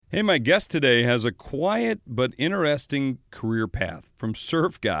Hey, my guest today has a quiet but interesting career path, from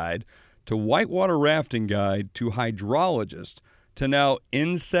surf guide to whitewater rafting guide to hydrologist to now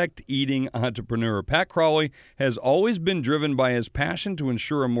insect-eating entrepreneur. Pat Crowley has always been driven by his passion to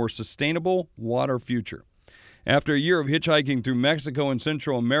ensure a more sustainable water future. After a year of hitchhiking through Mexico and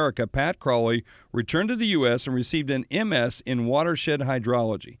Central America, Pat Crowley returned to the U.S. and received an MS in watershed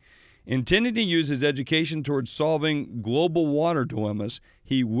hydrology. Intending to use his education towards solving global water dilemmas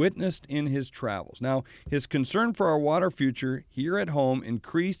he witnessed in his travels. Now, his concern for our water future here at home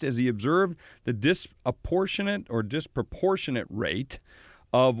increased as he observed the disproportionate rate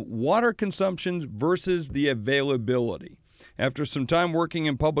of water consumption versus the availability. After some time working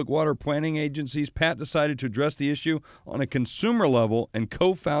in public water planning agencies, Pat decided to address the issue on a consumer level and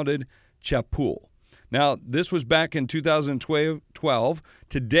co-founded Chapool. Now, this was back in 2012.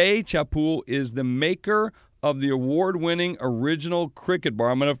 Today, Chapool is the maker of the award-winning original cricket bar.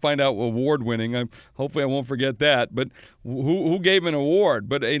 I'm going to find out award-winning. Hopefully I won't forget that. But who gave an award?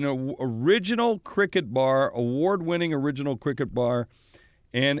 But an original cricket bar, award-winning original cricket bar,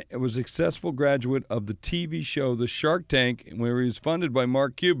 and it was a successful graduate of the TV show The Shark Tank, where he was funded by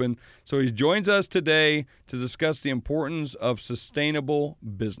Mark Cuban. So he joins us today to discuss the importance of sustainable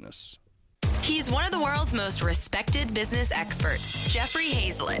business. He's one of the world's most respected business experts, Jeffrey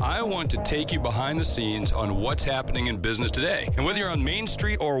Hayzlett. I want to take you behind the scenes on what's happening in business today. And whether you're on Main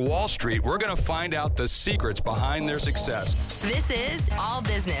Street or Wall Street, we're going to find out the secrets behind their success. This is All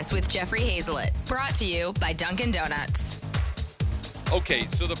Business with Jeffrey Hayzlett, brought to you by Dunkin' Donuts. Okay,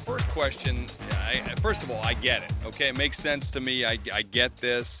 so the first question, first of all, I get it. Okay, it makes sense to me. I get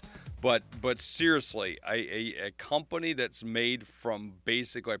this. But seriously, a company that's made from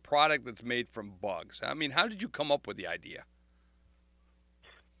basically a product that's made from bugs. I mean, how did you come up with the idea?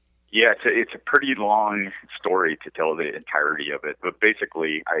 Yeah, it's a pretty long story to tell the entirety of it. But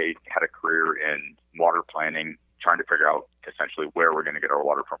basically, I had a career in water planning, trying to figure out essentially where we're going to get our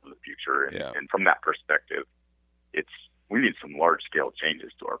water from in the future. And from that perspective, we need some large-scale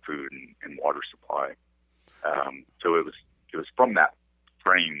changes to our food and water supply. So it was from that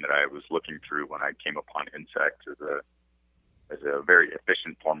frame that I was looking through when I came upon insects as a very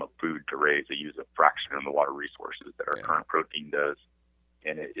efficient form of food to raise. They use a fraction of the water resources that our current protein does,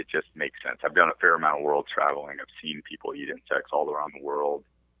 and it just makes sense. I've done a fair amount of world traveling. I've seen people eat insects all around the world,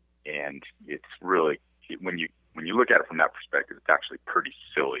 and it's really, when you look at it from that perspective, it's actually pretty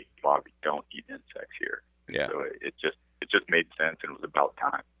silly why we don't eat insects here. Yeah. So it just made sense, and it was about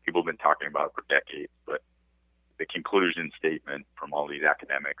time. People have been talking about it for decades, but the conclusion statement from all these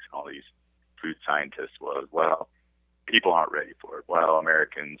academics and all these food scientists was, well, people aren't ready for it. Well,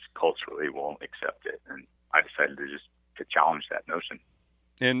 Americans culturally won't accept it. And I decided to challenge that notion.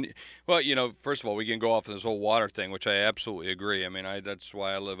 And, well, first of all, we can go off this whole water thing, which I absolutely agree. I mean, that's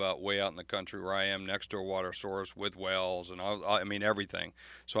why I live way out in the country where I am, next to a water source with wells and I mean everything.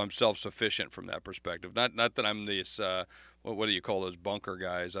 So I'm self-sufficient from that perspective. Not that I'm this, what do you call those bunker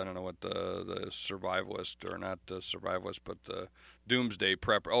guys? I don't know what the survivalist, or not the survivalist, but the doomsday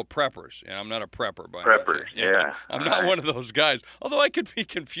prepper. Oh, preppers. Yeah, I'm not a prepper. Preppers, yeah. I'm not one of those guys, although I could be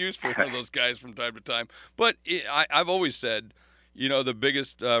confused for one of those guys from time to time. But I've always said, the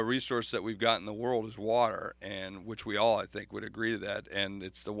biggest resource that we've got in the world is water, and which we all, I think, would agree to that. And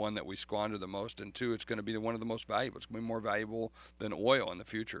it's the one that we squander the most. And two, it's going to be one of the most valuable. It's going to be more valuable than oil in the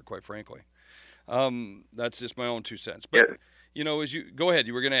future, quite frankly. That's just my own 2 cents. But, as you go ahead,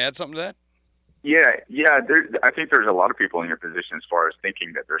 you were going to add something to that? Yeah. I think there's a lot of people in your position as far as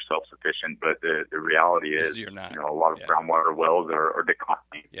thinking that they're self-sufficient, but the reality is, you're not. A lot of groundwater wells are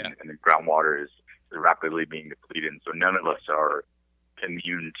declining, and the groundwater is rapidly being depleted. And so none of us are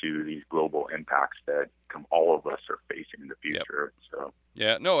immune to these global impacts that all of us are facing in the future. So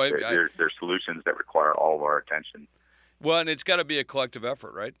there's solutions that require all of our attention. Well, and it's got to be a collective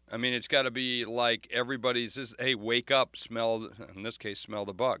effort, right? I mean, it's got to be like everybody's just, hey, wake up, smell, in this case, smell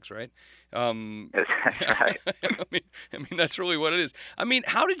the bugs, right? Right. I mean, that's really what it is. I mean,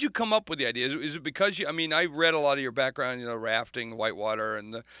 how did you come up with the idea? Is it because I read a lot of your background, rafting, whitewater,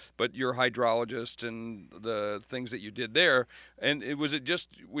 but you're a hydrologist and the things that you did there. And was it just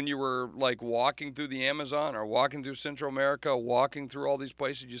when you were like walking through the Amazon or walking through Central America, walking through all these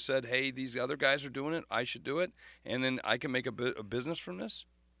places, you said, hey, these other guys are doing it, I should do it, and then I can make a business from this?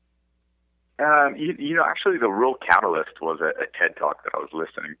 Actually, the real catalyst was a TED Talk that I was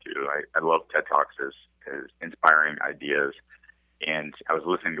listening to. I love TED Talks as inspiring ideas. And I was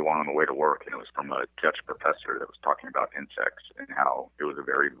listening to one on the way to work, and it was from a Dutch professor that was talking about insects and how it was a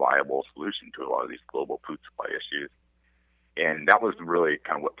very viable solution to a lot of these global food supply issues. And that was really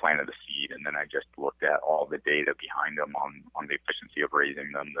kind of what planted the seed. And then I just looked at all the data behind them on the efficiency of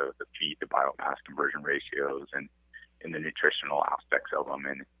raising them, the feed to biomass conversion ratios, and the nutritional aspects of them.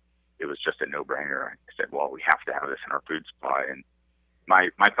 And it was just a no-brainer. I said, well, we have to have this in our food supply. And my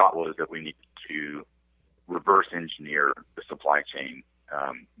thought was that we needed to reverse engineer the supply chain.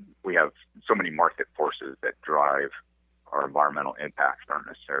 We have so many market forces that drive our environmental impacts aren't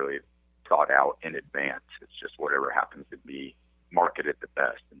necessarily thought out in advance. It's just whatever happens to be marketed the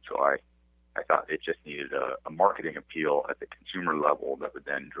best. And so I thought it just needed a marketing appeal at the consumer level that would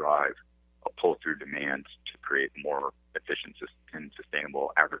then drive a pull-through demand to create more efficient and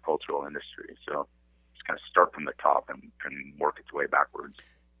sustainable agricultural industry. So just kind of start from the top and work its way backwards.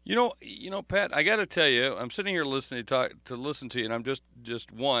 You know, Pat, I got to tell you, I'm sitting here listening to listen to you, and I'm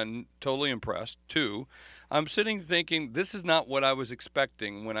just one, totally impressed. Two, I'm sitting thinking this is not what I was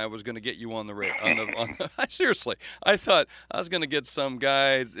expecting when I was going to get you on the radio. Seriously, I thought I was going to get some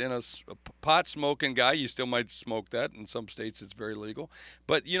guy, a pot smoking guy. You still might smoke that in some states; it's very legal.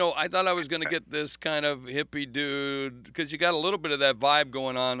 But I thought I was going to get this kind of hippie dude because you got a little bit of that vibe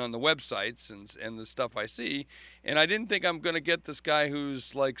going on the websites and the stuff I see. And I didn't think I'm going to get this guy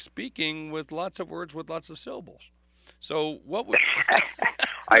who's like speaking with lots of words with lots of syllables. So what would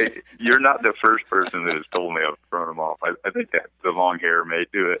you're not the first person that has told me I've thrown him off. I think that the long hair may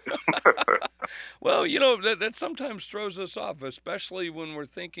do it. Well, that sometimes throws us off, especially when we're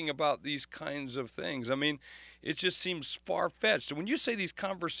thinking about these kinds of things. I mean, it just seems far-fetched. So when you say these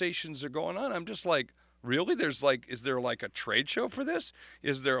conversations are going on, I'm just like, really? Is there like a trade show for this?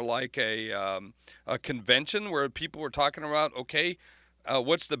 Is there like a convention where people are talking about, okay,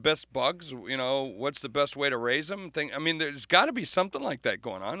 what's the best bugs? What's the best way to raise them? I mean, there's got to be something like that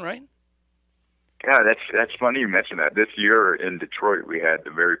going on, right? Yeah, that's funny you mentioned that. This year in Detroit, we had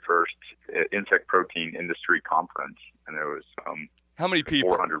the very first insect protein industry conference, and there was how many people?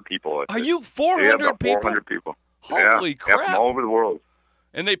 400 people. Are you 400 people? 400 people. Holy crap! Yeah, from all over the world.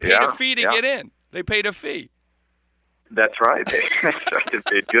 And they paid a fee to get in. They paid a fee. That's right. They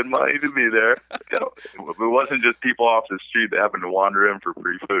paid good money to be there. It wasn't just people off the street that happened to wander in for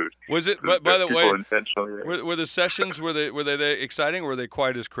free food. Was it? By the way, were the sessions were they exciting? Or were they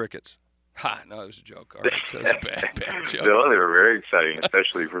quiet as crickets? Ha! No, it was a joke. All right, so that's a bad joke. No, they were very exciting,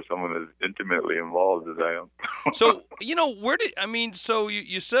 especially for someone as intimately involved as I am. So So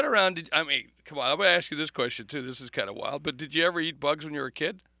you sit around. Come on. I'm going to ask you this question too. This is kind of wild. But did you ever eat bugs when you were a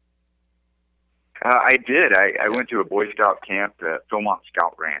kid? I did. I went to a Boy Scout camp at Philmont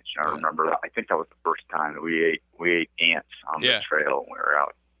Scout Ranch. I remember. I think that was the first time that we ate ants on the trail when we were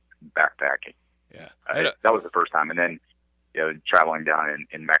out backpacking. Yeah, that was the first time. And then, traveling down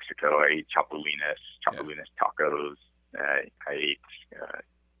in Mexico, I ate chapulines tacos. I ate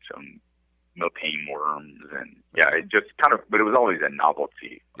some milpain worms, and it just kind of. But it was always a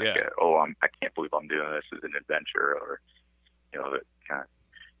novelty. I can't believe I'm doing this as an adventure, or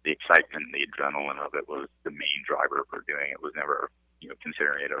the excitement and the adrenaline of it was the main driver for doing it. It was never,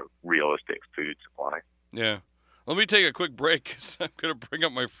 considering it a realistic food supply. Yeah. Let me take a quick break because I'm going to bring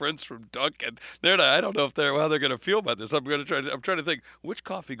up my friends from Dunkin'. I don't know how they're going to feel about this. I'm trying to think which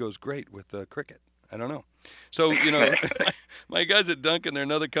coffee goes great with cricket. I don't know. So, my guys at Dunkin', they're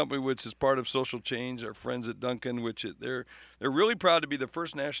another company which is part of Social Change. Our friends at Dunkin', which they're really proud to be the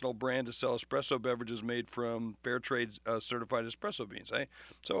first national brand to sell espresso beverages made from fair trade certified espresso beans.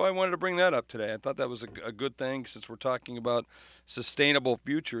 So I wanted to bring that up today. I thought that was a good thing since we're talking about sustainable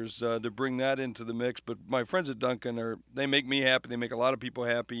futures to bring that into the mix. But my friends at Dunkin', they make me happy. They make a lot of people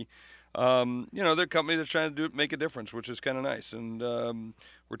happy. They're a company that's trying to make a difference, which is kind of nice. And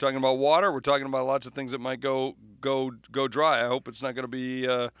we're talking about water. We're talking about lots of things that might go dry. I hope it's not going to be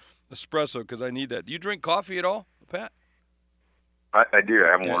espresso because I need that. Do you drink coffee at all, Pat? I do.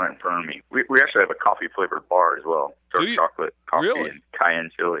 I have one right in front of me. We actually have a coffee-flavored bar as well. Dark chocolate coffee and cayenne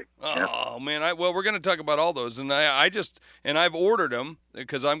chili. Oh, man. We're going to talk about all those. And I've ordered them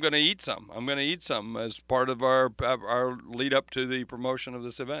because I'm going to eat some. I'm going to eat some as part of our lead up to the promotion of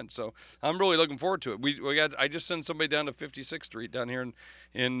this event. So I'm really looking forward to it. I just sent somebody down to 56th Street down here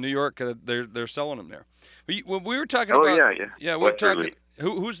in New York. They're selling them there. We were talking about. Oh, yeah. Yeah, we're talking.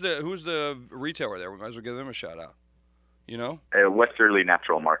 Who's the retailer there? We might as well give them a shout out. Westerly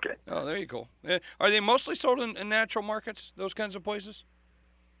Natural Market. Oh, there you go. Are they mostly sold in natural markets, those kinds of places?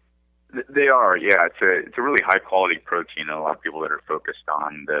 They are, yeah. It's a really high-quality protein, and a lot of people that are focused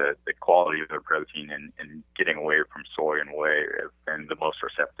on the quality of their protein and getting away from soy and whey have been the most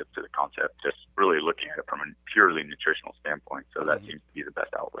receptive to the concept, just really looking at it from a purely nutritional standpoint. So that seems to be the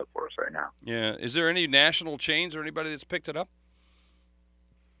best outlet for us right now. Yeah. Is there any national chains or anybody that's picked it up?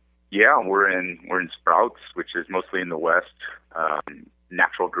 Yeah, we're in Sprouts, which is mostly in the West.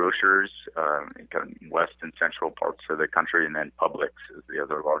 Natural Grocers, kind of west and central parts of the country, and then Publix is the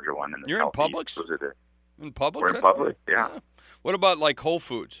other larger one in the You're southeast. in Publix? Those are in Publix? We're in That's Publix, great. yeah. What about like Whole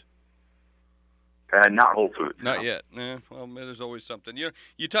Foods? Not Whole Foods. Not no. yet. Well, there's always something.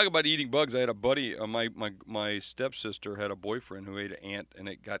 You talk about eating bugs. I had a buddy, my stepsister had a boyfriend who ate an ant, and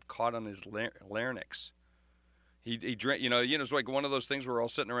it got caught on his larynx. He drank, it's like one of those things where we're all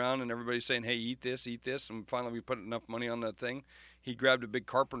sitting around and everybody's saying, hey, eat this, and finally we put enough money on that thing. He grabbed a big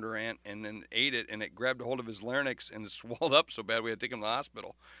carpenter ant and then ate it, and it grabbed a hold of his larynx, and it swelled up so bad we had to take him to the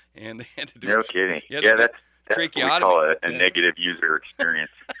hospital. And they had to do No kidding. Yeah, that's what we call a negative user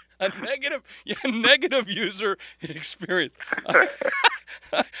experience. A negative user experience.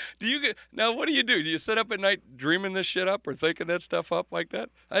 Now? What do? Do you sit up at night dreaming this shit up or thinking that stuff up like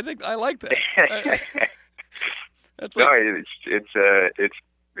that? I like that. That's like, no,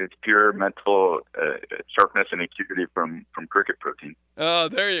 it's pure mental sharpness and acuity from cricket protein. Oh,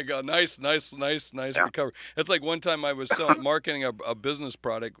 there you go. Nice Yeah. recovery. It's like one time I was marketing a business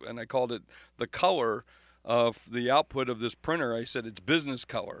product, and I called it the color of the output of this printer. I said it's business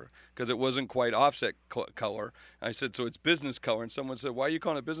color because it wasn't quite offset color. I said, so it's business color. And someone said, why are you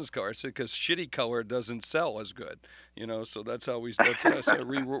calling it business color? I said, because shitty color doesn't sell as good. So that's how I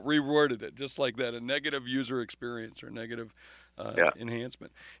reworded it, just like that, a negative user experience or negative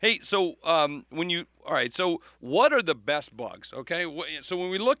enhancement. Hey, so so what are the best bugs? Okay, so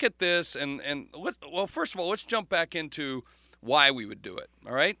when we look at this, first of all, let's jump back into why we would do it.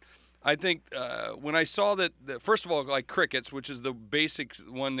 All right. I think when I saw that, first of all, like crickets, which is the basic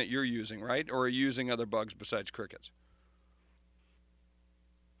one that you're using, right? Or are you using other bugs besides crickets?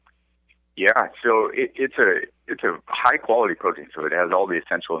 Yeah, so it's a high quality protein, so it has all the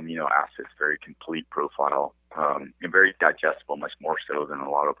essential amino acids, very complete profile, and very digestible, much more so than a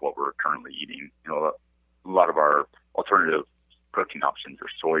lot of what we're currently eating. A lot of our alternative protein options are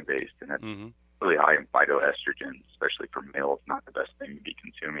soy based, and that's really high in phytoestrogens, especially for males. Not the best thing to be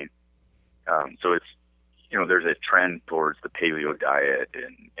consuming. So it's, there's a trend towards the paleo diet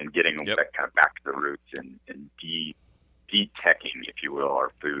and getting that kind of back to the roots and de-teching, if you will, our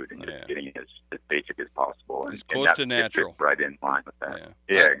food and just getting it as basic as possible. As close to natural. Right in line with that.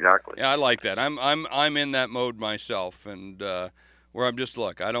 Yeah, exactly. Yeah, I like that. I'm in that mode myself, and where I'm just,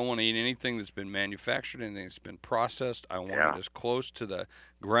 look, I don't want to eat anything that's been manufactured, anything that's been processed. I want it as close to the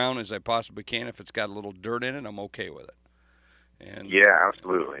ground as I possibly can. If it's got a little dirt in it, I'm okay with it. And, yeah,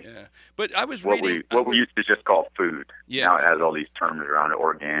 absolutely. Yeah, but I was reading what we used to just call food. Yes. Now it has all these terms around it,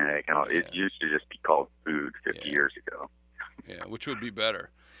 organic, and it used to just be called food 50 years ago. Yeah, which would be better.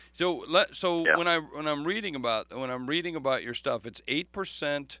 So when I'm reading about your stuff, it's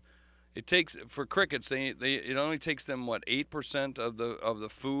 8%. It takes for crickets. It only takes them 8% of the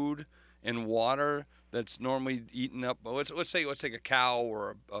food and water that's normally eaten up. Let's take a cow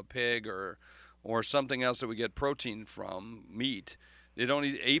or a pig or something else that we get protein from, meat. It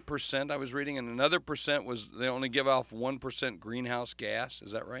only 8%, I was reading, and another percent was they only give off 1% greenhouse gas.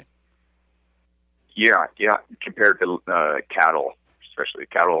 Is that right? Yeah. Compared to cattle, especially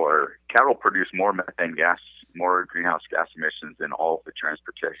cattle produce more methane gas, more greenhouse gas emissions than all of the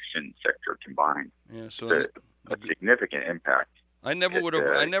transportation sector combined. Yeah, so it's a significant impact. I never would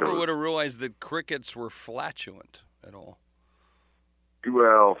have realized that crickets were flatulent at all.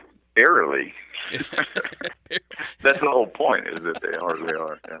 Well, barely. That's the whole point, is that they hardly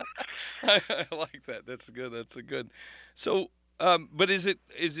are. Yeah. I like that. That's good. So, but is it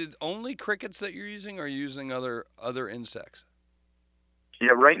only crickets that you're using, or are you using other insects?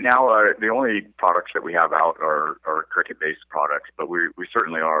 Yeah, right now the only products that we have out are cricket-based products, but we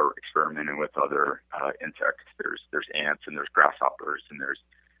certainly are experimenting with other insects. There's ants, and there's grasshoppers, and there's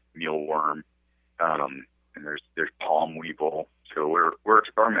mealworm, and there's palm weevil. So we're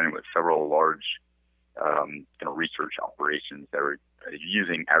experimenting with several large research operations that are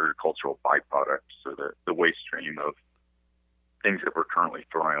using agricultural byproducts, so the waste stream of things that we're currently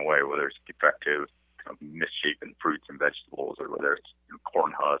throwing away, whether it's defective, misshapen fruits and vegetables, or whether it's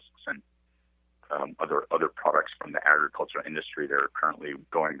corn husks and other products from the agricultural industry that are currently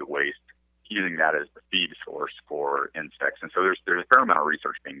going to waste, using that as the feed source for insects. And so there's a fair amount of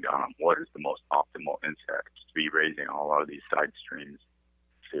research being done on what is the most optimal insects to be raising on a lot of these side streams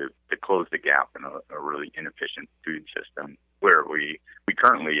to close the gap in a really inefficient food system, where we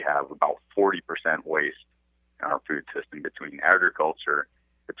currently have about 40% waste in our food system between agriculture,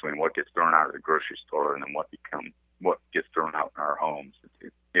 between what gets thrown out of the grocery store, and then what gets thrown out in our homes.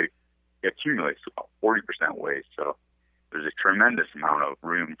 It accumulates to about 40% waste. So there's a tremendous amount of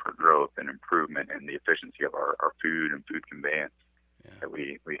room for growth and improvement in the efficiency of our food and food conveyance. that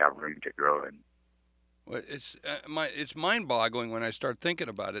we have room to grow in. Well, it's mind-boggling when I start thinking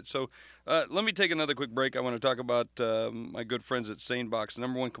about it. So let me take another quick break. I want to talk about my good friends at SaneBox. The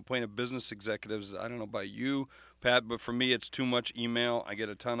number one complaint of business executives, I don't know about you, Pat, but for me it's too much email. I get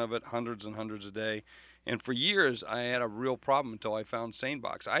a ton of it, hundreds and hundreds a day. And for years, I had a real problem until I found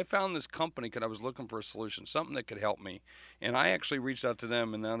SaneBox. I found this company because I was looking for a solution, something that could help me. And I actually reached out to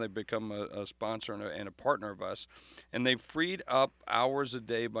them, and now they've become a sponsor and a partner of us. And they've freed up hours a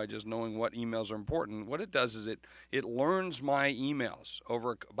day by just knowing what emails are important. What it does is it learns my emails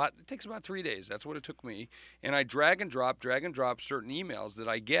it takes about 3 days. That's what it took me. And I drag and drop certain emails that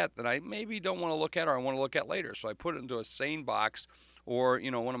I get that I maybe don't want to look at or I want to look at later. So I put it into a SaneBox, or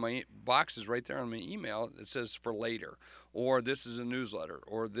one of my boxes right there on my email that says for later, or this is a newsletter,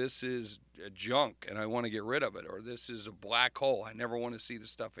 or this is junk and I want to get rid of it, or this is a black hole, I never want to see the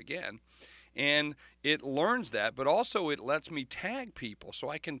stuff again. And it learns that, but also it lets me tag people. So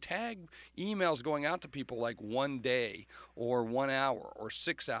I can tag emails going out to people like 1 day or 1 hour or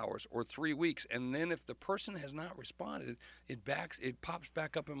 6 hours or 3 weeks. And then if the person has not responded, it pops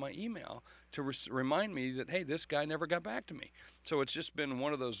back up in my email to remind me that, hey, this guy never got back to me. So it's just been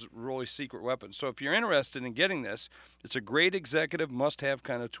one of those really secret weapons. So if you're interested in getting this, it's a great executive must-have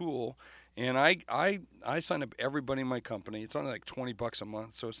kind of tool. And I sign up everybody in my company. It's only like $20 a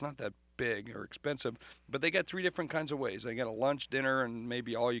month, so it's not that big or expensive. But they got 3 different kinds of ways. They got a lunch, dinner, and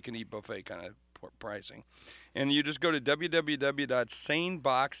maybe all-you-can-eat buffet kind of pricing. And you just go to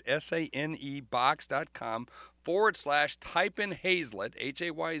www.sanebox.com/type in Hayzlett,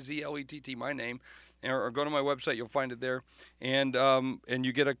 Hayzlett, my name, or go to my website. You'll find it there, and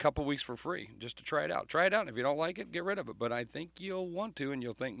you get a couple weeks for free just to try it out. Try it out, and if you don't like it, get rid of it. But I think you'll want to, and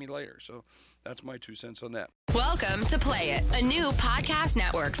you'll thank me later. So that's my 2 cents on that. Welcome to Play It, a new podcast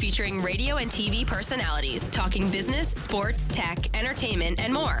network featuring radio and TV personalities talking business, sports, tech, entertainment,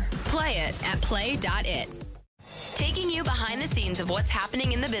 and more. Play it at play.it. Taking you behind the scenes of what's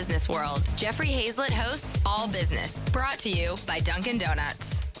happening in the business world, Jeffrey Hayzlett hosts All Business, brought to you by Dunkin'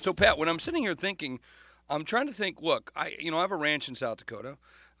 Donuts. So, Pat, when I'm sitting here thinking, I'm trying to think, look, I have a ranch in South Dakota.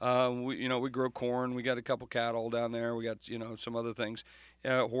 We grow corn. We got a couple cattle down there. We got, some other things,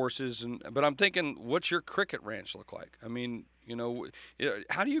 horses. But I'm thinking, what's your cricket ranch look like? I mean,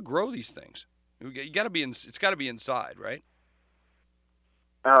 how do you grow these things? It's got to be inside, right?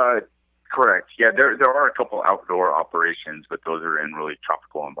 Correct. Yeah, there are a couple outdoor operations, but those are in really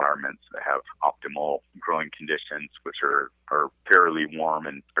tropical environments that have optimal growing conditions, which are fairly warm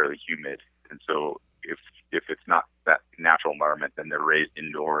and fairly humid. And so if it's not that natural environment, then they're raised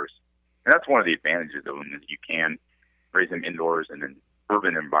indoors. And that's one of the advantages of them, is you can raise them indoors, and in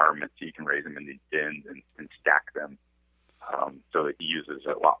urban environments, you can raise them in these bins and stack them. So it uses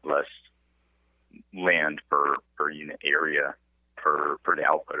a lot less land per unit area for the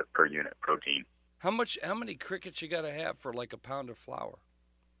output of per unit protein. How many crickets you got to have for like a pound of flour?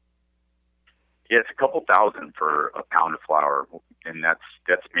 Yeah, it's a couple thousand for a pound of flour, and that's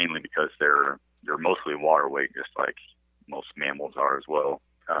mainly because they're mostly water weight, just like most mammals are as well.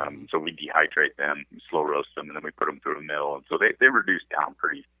 So we dehydrate them, slow roast them, and then we put them through a mill, and so they reduce down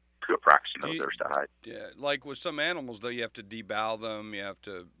to a fraction of their size. Yeah, like with some animals though, you have to debowel them, you have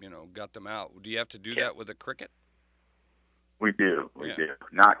to gut them out. Do you have to do that with a cricket? We do. We do.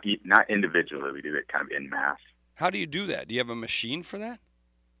 Not individually. We do it kind of en masse. How do you do that? Do you have a machine for that?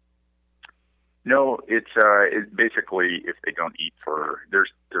 No, it's basically, if they don't eat they're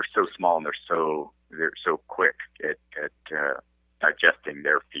so small and they're so quick at digesting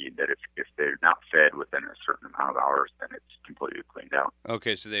their feed that if they're not fed within a certain amount of hours, then it's completely cleaned out.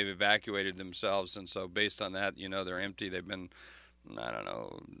 Okay, so they've evacuated themselves, and so based on that, they're empty. They've been,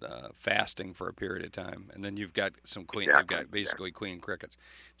 fasting for a period of time, and then you've got some queen. Exactly. You've got basically queen crickets.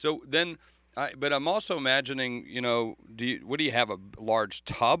 So then, but I'm also imagining, what do you have, a large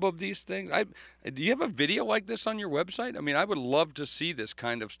tub of these things? Do you have a video like this on your website? I mean, I would love to see this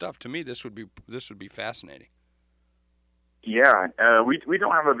kind of stuff. To me, this would be fascinating. Yeah, we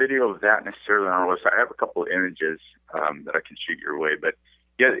don't have a video of that necessarily on our website. I have a couple of images that I can shoot your way, but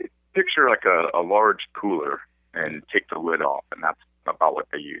yeah, picture like a large cooler and take the lid off, and that's about what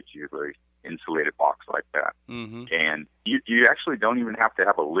they use, usually insulated box like that. Mm-hmm. And you actually don't even have to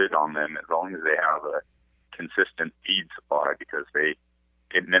have a lid on them as long as they have a consistent feed supply, because it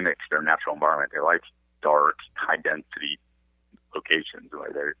mimics their natural environment. They like dark, high density locations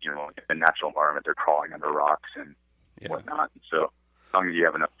where they're, in the natural environment, they're crawling under rocks and whatnot. And so as long as you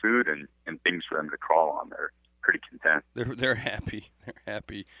have enough food and things for them to crawl on, they're pretty content. They're happy. They're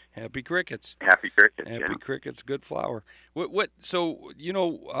happy. Happy crickets. Happy crickets. Happy crickets. Good flour. What? So do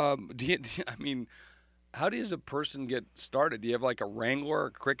you? I mean, how does a person get started? Do you have like a wrangler,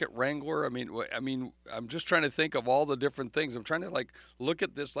 a cricket wrangler? I mean, I'm just trying to think of all the different things. I'm trying to like look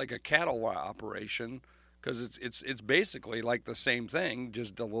at this like a cattle operation, because it's basically like the same thing,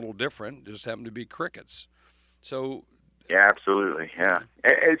 just a little different. Just happen to be crickets. So. Yeah, absolutely. Yeah,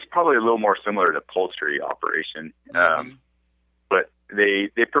 it's probably a little more similar to poultry operation, but they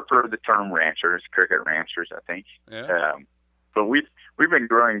prefer the term ranchers, cricket ranchers, I think. Yeah. But we've been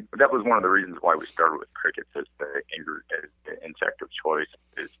growing. That was one of the reasons why we started with crickets as the insect of choice.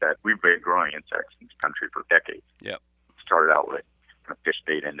 Is that we've been growing insects in this country for decades. Yep. Started out with the fish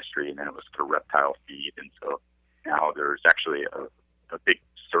bait industry, and then it was for reptile feed, and so now there's actually a big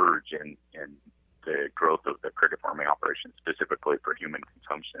surge in the growth of the cricket farming operation, specifically for human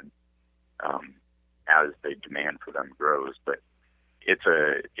consumption, as the demand for them grows. But it's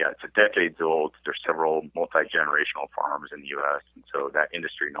a decades old. There's several multi-generational farms in the U.S., and so that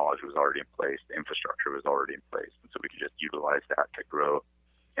industry knowledge was already in place. The infrastructure was already in place, and so we could just utilize that to grow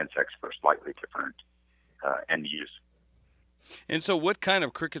insects for slightly different end use. And so what kind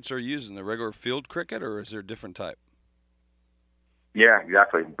of crickets are you using? The regular field cricket, or is there a different type? Yeah,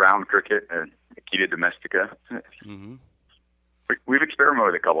 exactly. Brown cricket and Acheta domestica. Mm-hmm. We've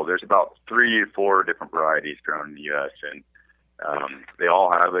experimented with a couple. There's about 3 to 4 different varieties grown in the U.S., and they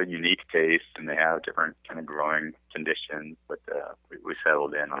all have a unique taste, and they have different kind of growing conditions, but we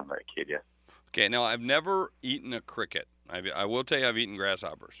settled in on the Acheta. Okay, now I've never eaten a cricket. I will tell you I've eaten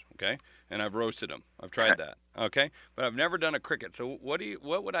grasshoppers, okay? And I've roasted them. I've tried that, okay? But I've never done a cricket. So what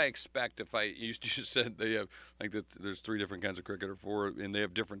would I expect if you just said they have, like, there's 3 different kinds of cricket or 4, and they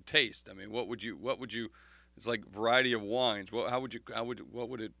have different taste? I mean, what would you, it's like variety of wines. What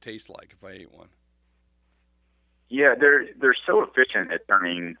would it taste like if I ate one? Yeah, they're so efficient at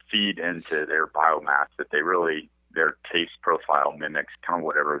turning feed into their biomass that their taste profile mimics kind of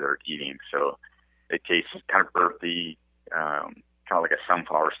whatever they're eating. So they taste kind of earthy, kind of like a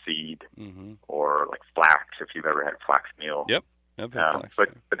sunflower seed, or like flax, if you've ever had flax meal. Yep. Flax. But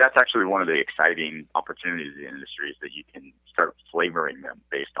that's actually one of the exciting opportunities in the industry, is that you can start flavoring them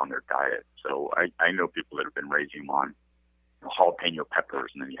based on their diet. So I know people that have been raising them on jalapeno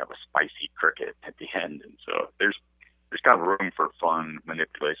peppers, and then you have a spicy cricket at the end. And so there's kind of room for fun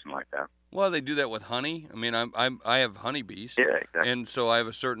manipulation like that. Well, they do that with honey. I mean, I have honeybees, yeah, exactly. And so I have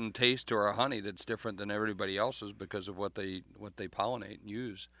a certain taste to our honey that's different than everybody else's because of what they pollinate and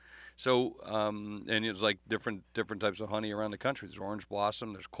use. So, and it's like different types of honey around the country. There's orange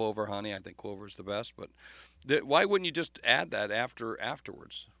blossom, there's clover honey. I think clover is the best. But why wouldn't you just add that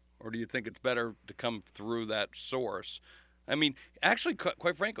afterwards? Or do you think it's better to come through that source? I mean, actually,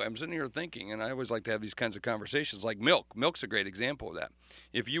 quite frankly, I'm sitting here thinking, and I always like to have these kinds of conversations, like milk. Milk's a great example of that.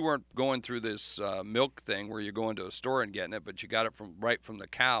 If you weren't going through this milk thing where you're going to a store and getting it, but you got it right from the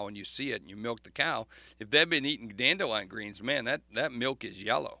cow and you see it and you milk the cow, if they've been eating dandelion greens, man, that milk is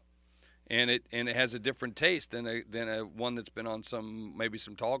yellow. And it has a different taste than a one that's been on maybe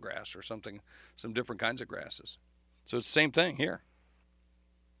some tall grass or something, some different kinds of grasses. So it's the same thing here.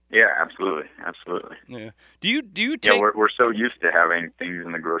 Yeah, absolutely. Yeah. Do you take? Yeah, we're so used to having things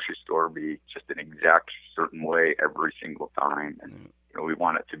in the grocery store be just an exact certain way every single time, and we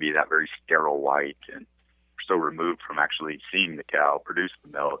want it to be that very sterile white, and we're so removed from actually seeing the cow produce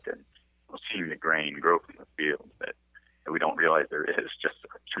the milk and seeing the grain grow from the field that we don't realize there is just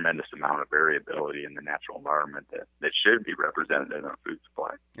a tremendous amount of variability in the natural environment that should be represented in our food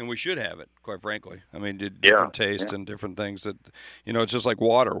supply. And we should have it, quite frankly. I mean, different tastes and different things that, it's just like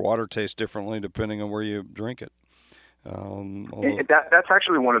water. Water tastes differently depending on where you drink it. That's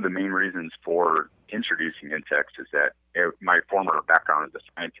actually one of the main reasons for introducing insects is that my former background as a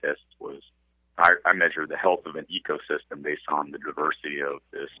scientist was I measure the health of an ecosystem based on the diversity of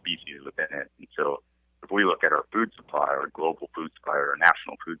the species within it. And so if we look at our food supply, our global food supply, or our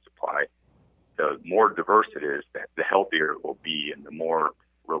national food supply, the more diverse it is, the healthier it will be, and the more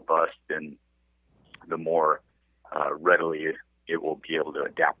robust and the more readily it will be able to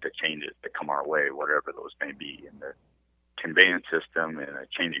adapt to changes that come our way, whatever those may be, in the conveyance system, in a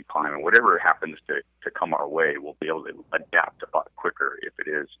changing climate, whatever happens to come our way, we'll be able to adapt a lot quicker if it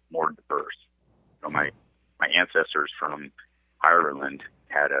is more diverse. My ancestors from Ireland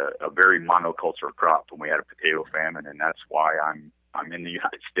had a very monoculture crop when we had a potato famine, and that's why I'm in the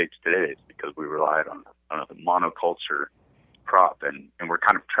United States today. It's because we relied on a monoculture crop, and we're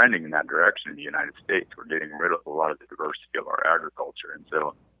kind of trending in that direction in the United States. We're getting rid of a lot of the diversity of our agriculture, and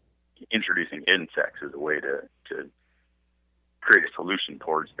so introducing insects is a way to create a solution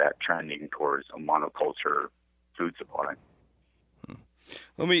towards that trending towards a monoculture food supply.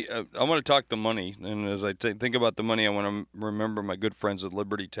 I want to talk the money, and as I think about the money, I want to remember my good friends at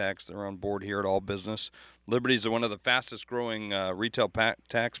Liberty Tax. They're on board here at All Business. Liberty is one of the fastest-growing retail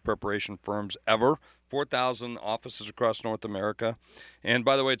tax preparation firms ever. 4,000 offices across North America, and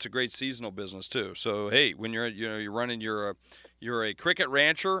by the way, it's a great seasonal business too. So hey, when you're running you're a cricket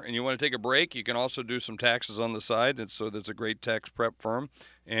rancher and you want to take a break, you can also do some taxes on the side. And so there's a great tax prep firm,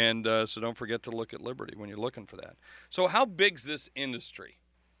 and so don't forget to look at Liberty when you're looking for that. So how big's this industry?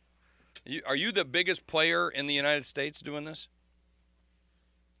 Are you the biggest player in the United States doing this?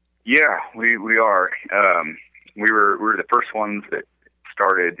 Yeah, we are. We were the first ones that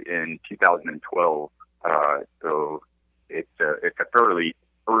started in 2012. So it's a fairly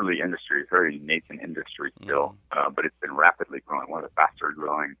early industry, very nascent industry still, but it's been rapidly growing. One of the faster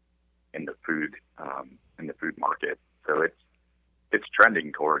growing in the food market. So it's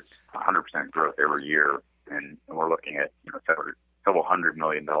trending towards 100% growth every year, and we're looking at several $100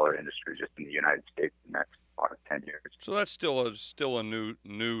 million industry just in the United States in the next 10 years. So that's still a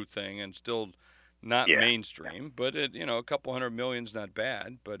new thing, and still not mainstream, but a couple $100 million's not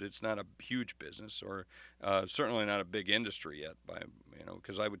bad, but it's not a huge business, or certainly not a big industry yet.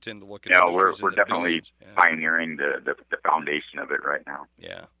 Because I would tend to look at we're definitely pioneering the foundation of it right now.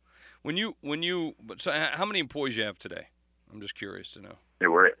 Yeah. So how many employees you have today? I'm just curious to know. Yeah,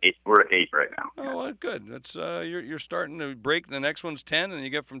 we're at 8 right now. Oh, well, good. That's you're starting to break. The next one's 10, and you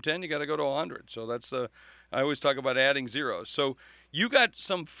get from 10, you got to go to 100. So that's I always talk about adding zeros. So you got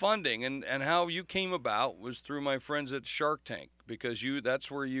some funding, and how you came about was through my friends at Shark Tank, because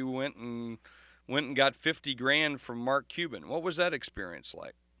that's where you went and got $50,000 from Mark Cuban. What was that experience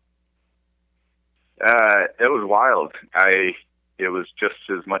like? It was wild. It was just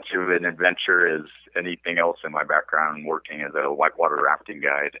as much of an adventure as anything else in my background, working as a whitewater rafting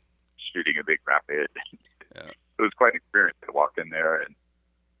guide, shooting a big rapid. Yeah. It was quite an experience to walk in there and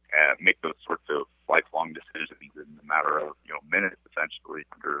make those sorts of lifelong decisions in a matter of minutes, essentially,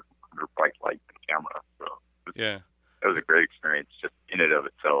 under bright light and camera. So it was a great experience just in and of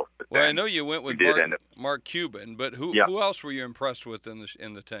itself. But well, I know you went with Mark Cuban, but who else were you impressed with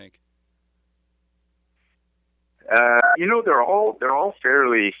in the tank? They're all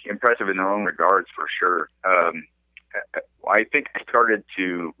fairly impressive in their own regards, for sure. I think I started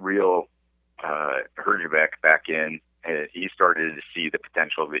to reel Herjavec back in. He started to see the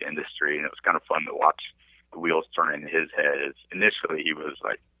potential of the industry, and it was kind of fun to watch the wheels turn in his head. Initially, he was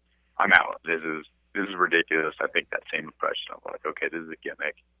like, "I'm out. This is ridiculous." I think that same impression of like, "Okay, this is a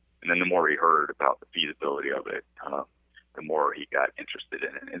gimmick." And then the more he heard about the feasibility of it, the more he got interested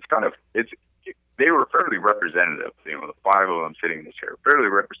in it. They were fairly representative. The 5 of them sitting in the chair, fairly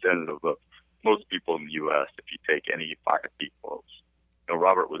representative of most people in the U.S. If you take any 5 people,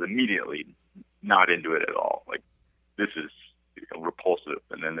 Robert was immediately not into it at all. Like, this is repulsive.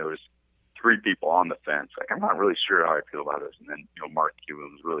 And then there was 3 people on the fence. Like, I'm not really sure how I feel about this. And then Mark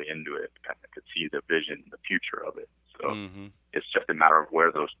Cuban was really into it. I could see the vision, the future of it. So it's just a matter of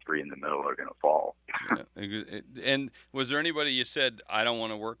where those 3 in the middle are going to fall. And was there anybody you said, I don't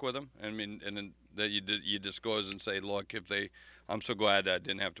want to work with them? I mean, and then that you disclose and say, look, I'm so glad I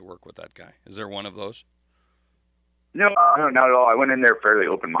didn't have to work with that guy. Is there one of those? No, not at all. I went in there fairly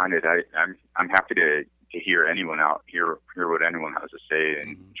open-minded. I'm happy to hear anyone out, hear what anyone has to say,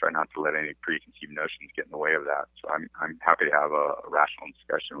 and try not to let any preconceived notions get in the way of that. So I'm happy to have a rational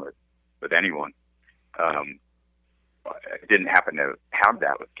discussion with anyone. I didn't happen to have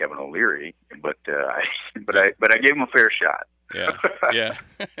that with Kevin O'Leary, but I gave him a fair shot. Yeah.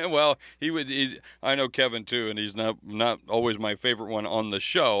 Well, I know Kevin too, and he's not always my favorite one on the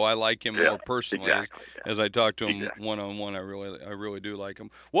show. I like him more personally. Exactly, as I talk to him one-on-one. I really do like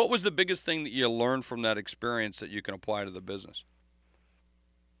him. What was the biggest thing that you learned from that experience that you can apply to the business?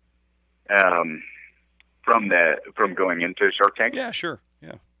 From going into Shark Tank? Yeah, sure.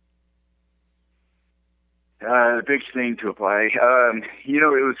 Yeah. The biggest thing to apply,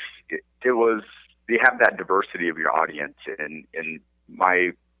 it was you have that diversity of your audience, and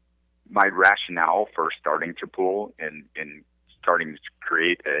my rationale for starting to pool and starting to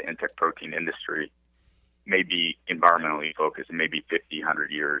create an insect protein industry may be environmentally focused and maybe 50,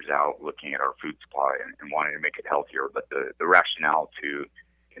 100 years out, looking at our food supply and wanting to make it healthier. But the rationale to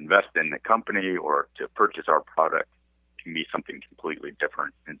invest in the company or to purchase our product can be something completely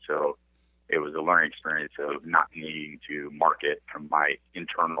different. And so it was a learning experience of not needing to market from my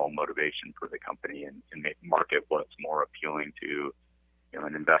internal motivation for the company and market what's more appealing to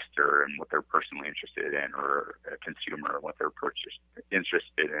an investor and what they're personally interested in, or a consumer and what they're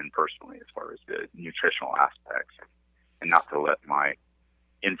interested in personally as far as the nutritional aspects, and not to let my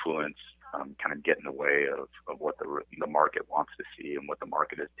influence kind of get in the way of what the market wants to see and what the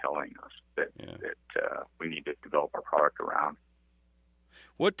market is telling us that we need to develop our product around.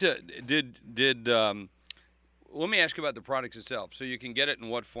 What let me ask you about the products itself. So you can get it in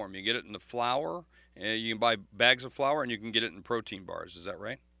what form? You get it in the flour, you can buy bags of flour, and you can get it in protein bars. Is that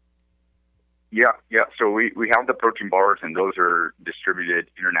right? Yeah. So we have the protein bars, and those are distributed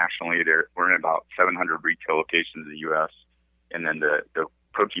internationally. We're in about 700 retail locations in the U.S., and then the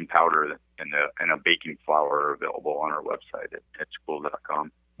protein powder and a baking flour are available on our website at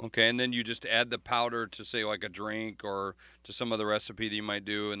Chipotle.com. Okay, and then you just add the powder to, say, like a drink or to some other recipe that you might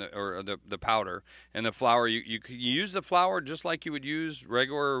do, or the powder. And the flour, you use the flour just like you would use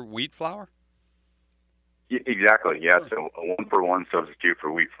regular wheat flour? Exactly, yeah. So a one-for-one substitute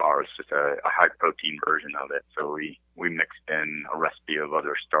for wheat flour is just a high-protein version of it. So we mixed in a recipe of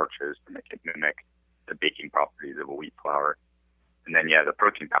other starches to make it mimic the baking properties of a wheat flour. And then, the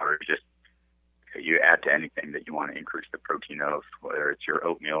protein powder is just you add to anything that you want to increase the protein of, whether it's your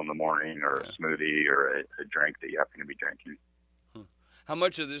oatmeal in the morning or a smoothie or a drink that you happen to be drinking. How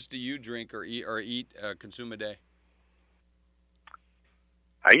much of this do you drink or consume a day?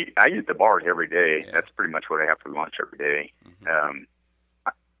 I eat the bars every day. Yeah. That's pretty much what I have for lunch every day. Mm-hmm.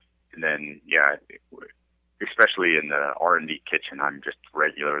 And then, especially in the R&D kitchen, I'm just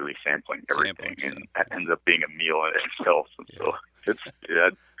regularly sampling everything, and that ends up being a meal in itself. So it's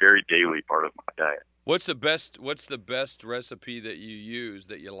a very daily part of my diet. What's the best recipe that you use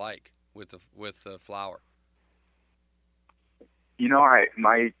that you like with the flour?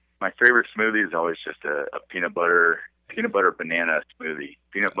 My favorite smoothie is always just a peanut butter banana smoothie.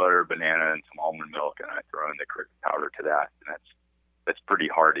 Peanut butter, banana, and some almond milk, and I throw in the cricket powder to that, and that's pretty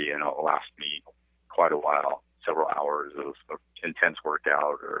hearty, and it'll last me quite a while, several hours of intense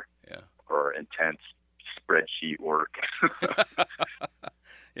workout or intense spreadsheet work.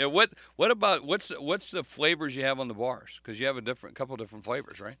 Yeah. What about what's the flavors you have on the bars? Because you have a couple different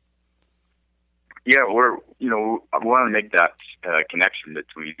flavors, right? Yeah, I want to make that connection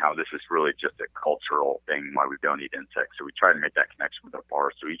between how this is really just a cultural thing, why we don't eat insects. So we try to make that connection with our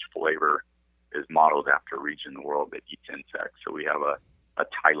bars. So each flavor is modeled after a region in the world that eats insects. So we have a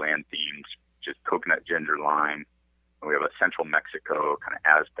Thailand themed, just coconut, ginger, lime. And we have a Central Mexico kind of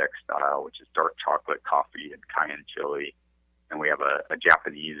Aztec style, which is dark chocolate, coffee, and cayenne chili. And we have a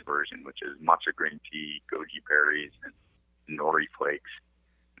Japanese version, which is matcha green tea, goji berries, and nori flakes.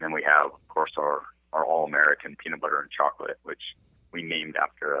 And then we have, of course, our all-American peanut butter and chocolate, which we named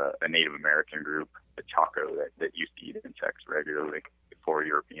after a Native American group, the Chaco, that used to eat insects regularly before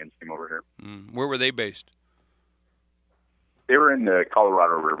Europeans came over here. Where were they based? They were in the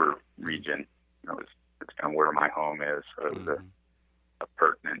Colorado River region. It's kind of where my home is. So it was a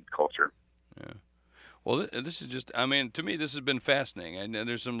pertinent culture. Yeah. Well, this is just, to me, this has been fascinating. And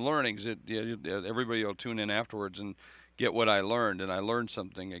there's some learnings that everybody will tune in afterwards and get what I learned. And I learned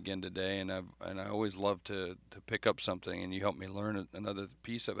something again today, and I always love to pick up something, and you help me learn another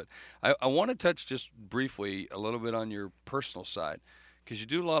piece of it. I want to touch just briefly a little bit on your personal side, because you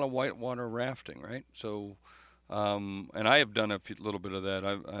do a lot of whitewater rafting, right? So, and I have done a little bit of that.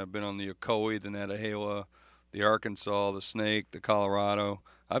 I've been on the Ocoee, the Nantahala, the Arkansas, the Snake, the Colorado.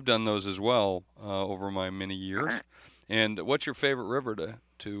 I've done those as well over my many years. And what's your favorite river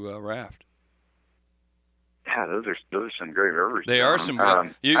to raft? Yeah, those are some great rivers. They are some.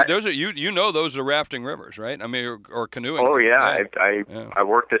 Those are rafting rivers, right? Or canoeing. Oh yeah, I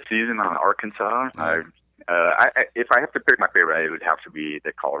worked this season on Arkansas. Yeah. If I have to pick my favorite, it would have to be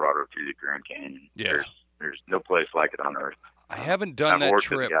the Colorado through the Grand Canyon. Yeah. There's no place like it on earth. I haven't done that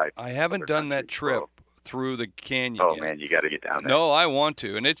trip. I haven't done that trip through the canyon. Oh yet. Man, you got to get down there. No, I want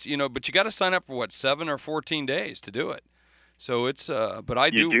to, and it's but you got to sign up for 7 or 14 days to do it. So it's but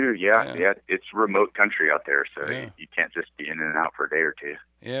I do. You do, yeah. It's remote country out there, so you can't just be in and out for a day or two.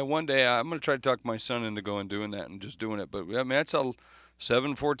 Yeah, one day I'm going to try to talk my son into going doing that and just doing it. But that's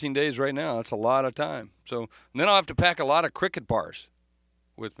 14 days right now. That's a lot of time. So and then I'll have to pack a lot of cricket bars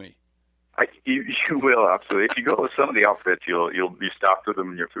with me. You will, absolutely. If you go with some of the outfits, you'll be stocked with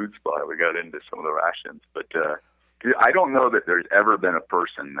them in your food supply. We got into some of the rations, but I don't know that there's ever been a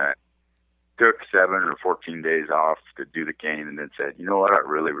person that took 7 or 14 days off to do the canyon and then said, you know what, I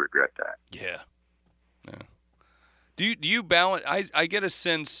really regret that. Yeah. Do you balance? I get a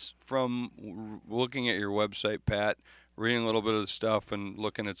sense from looking at your website, Pat, reading a little bit of the stuff and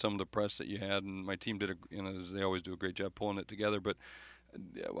looking at some of the press that you had, and my team did as they always do, a great job pulling it together. But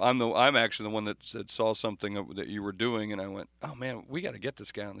I'm actually the one that saw something that you were doing, and I went, oh man, we got to get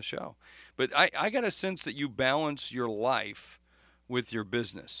this guy on the show. But I got a sense that you balance your life with your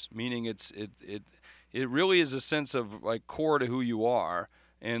business, meaning it really is a sense of like core to who you are,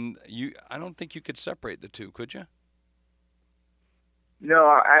 And I don't think you could separate the two, could you? No,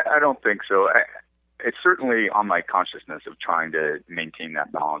 I don't think so. It's certainly on my consciousness of trying to maintain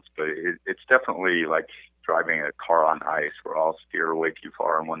that balance, but it's definitely like driving a car on ice where I'll steer way too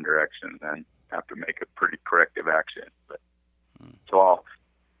far in one direction and then have to make a pretty corrective action. But so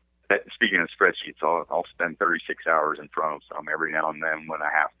speaking of spreadsheets, I'll spend 36 hours in front of some every now and then when I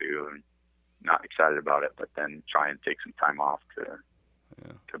have to, and not excited about it, but then try and take some time off to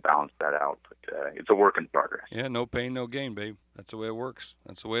balance that out. But it's a work in progress. Yeah, no pain, no gain, babe. That's the way it works.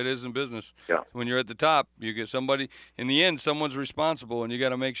 That's the way it is in business. Yeah. When you're at the top, you get somebody. In the end, someone's responsible, and you got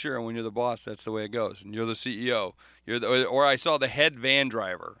to make sure. And when you're the boss, that's the way it goes. And you're the CEO. Or I saw the head van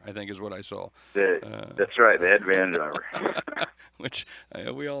driver, I think is what I saw. That's right, the head van driver. Which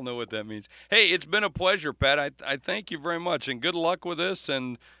we all know what that means. Hey, it's been a pleasure, Pat. I thank you very much, and good luck with this.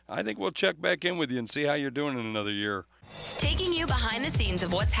 And I think we'll check back in with you and see how you're doing in another year. Taking you behind the scenes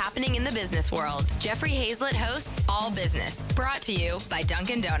of what's happening in the business world, Jeffrey Hazlett hosts All Business, brought to you by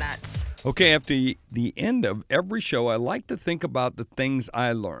Dunkin' Donuts. Okay, after the end of every show, I like to think about the things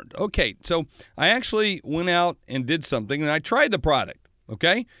I learned. Okay, so I actually went out and did something, and I tried the product,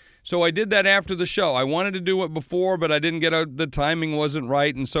 okay? So I did that after the show. I wanted to do it before, but I didn't get the timing wasn't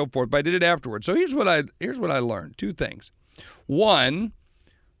right and so forth, but I did it afterwards. So here's what I learned. Two things. One,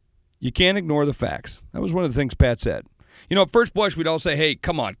 you can't ignore the facts. That was one of the things Pat said. You know, at first blush, we'd all say, hey,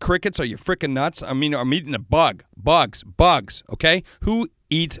 come on, crickets, are you freaking nuts? I mean, I'm eating a bug. Bugs, okay? Who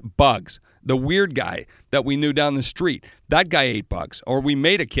eats bugs? The weird guy that we knew down the street, that guy ate bugs. Or we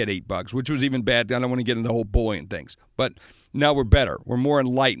made a kid eat bugs, which was even bad. I don't want to get into the whole bullying things. But now we're better. We're more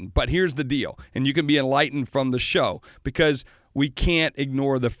enlightened. But here's the deal, and you can be enlightened from the show, because we can't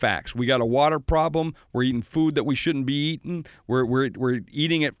ignore the facts. We got a water problem. We're eating food that we shouldn't be eating. We're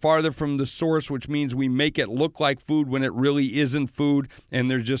eating it farther from the source, which means we make it look like food when it really isn't food. And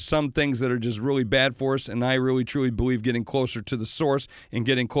there's just some things that are just really bad for us. And I really, truly believe getting closer to the source and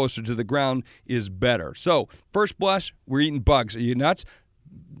getting closer to the ground is better. So first blush, we're eating bugs. Are you nuts?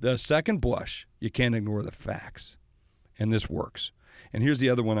 The second blush, you can't ignore the facts. And this works. And here's the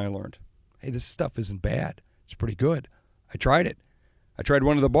other one I learned. Hey, this stuff isn't bad. It's pretty good. I tried it. I tried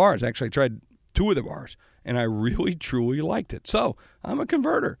one of the bars. Actually, I tried two of the bars, and I really, truly liked it. So I'm a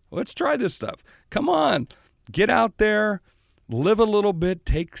converter. Let's try this stuff. Come on. Get out there. Live a little bit.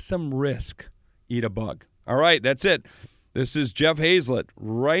 Take some risk. Eat a bug. All right, that's it. This is Jeff Hazlett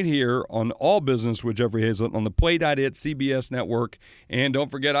right here on All Business with Jeffrey Hazlett on the Play.it CBS network. And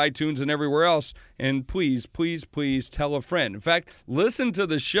don't forget iTunes and everywhere else. And please, please, please tell a friend. In fact, listen to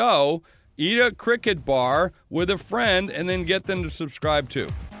the show. Eat a cricket bar with a friend and then get them to subscribe too.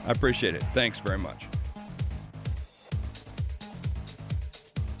 I appreciate it. Thanks very much.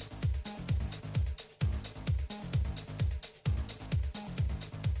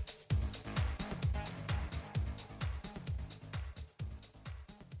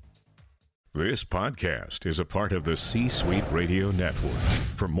 This podcast is a part of the C-Suite Radio Network.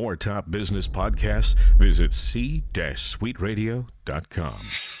 For more top business podcasts, visit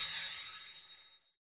c-suiteradio.com.